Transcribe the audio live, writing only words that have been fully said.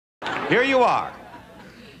Here you are.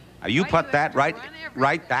 Now you put that right.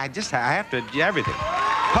 I have to do everything.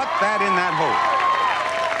 Put that in that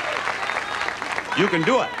hole. You can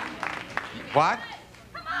do it. What?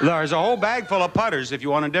 There's a whole bag full of putters if you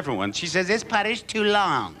want a different one. She says, this putter's too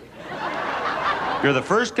long. You're the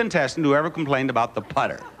first contestant who ever complained about the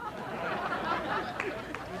putter.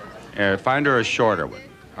 Find her a shorter one.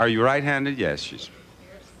 Are you right-handed? Yes, she's...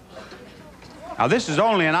 Now, this is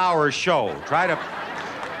only an hour's show. Try to...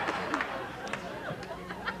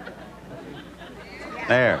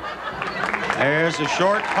 There. There's a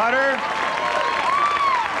short putter.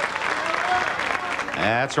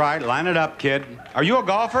 That's right. Line it up, kid. Are you a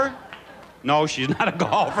golfer? No, she's not a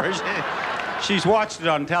golfer. She's watched it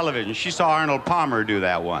on television. She saw Arnold Palmer do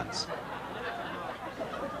that once.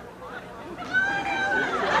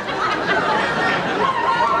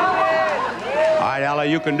 All right, Ella,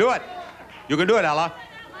 you can do it. You can do it, Ella.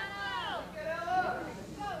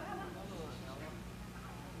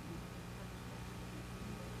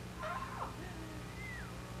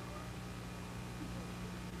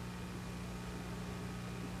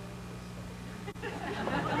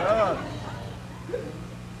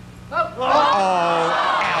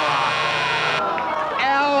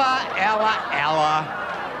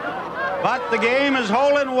 But the game is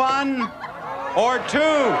hole in one or two.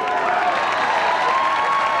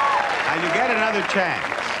 Now you get another chance.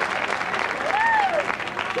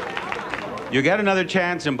 You get another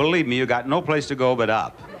chance, and believe me, you got no place to go but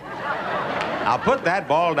up. Now put that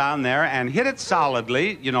ball down there and hit it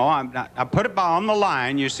solidly. You know, I put it on the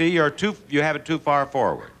line. You see, you have it too far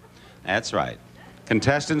forward. That's right.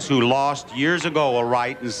 Contestants who lost years ago will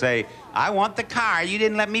write and say, I want the car. You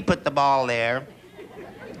didn't let me put the ball there.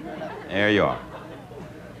 There you are.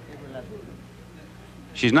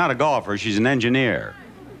 She's not a golfer, she's an engineer.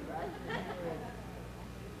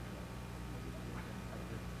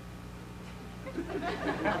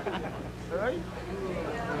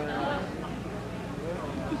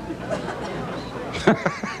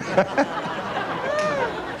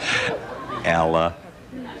 Ella.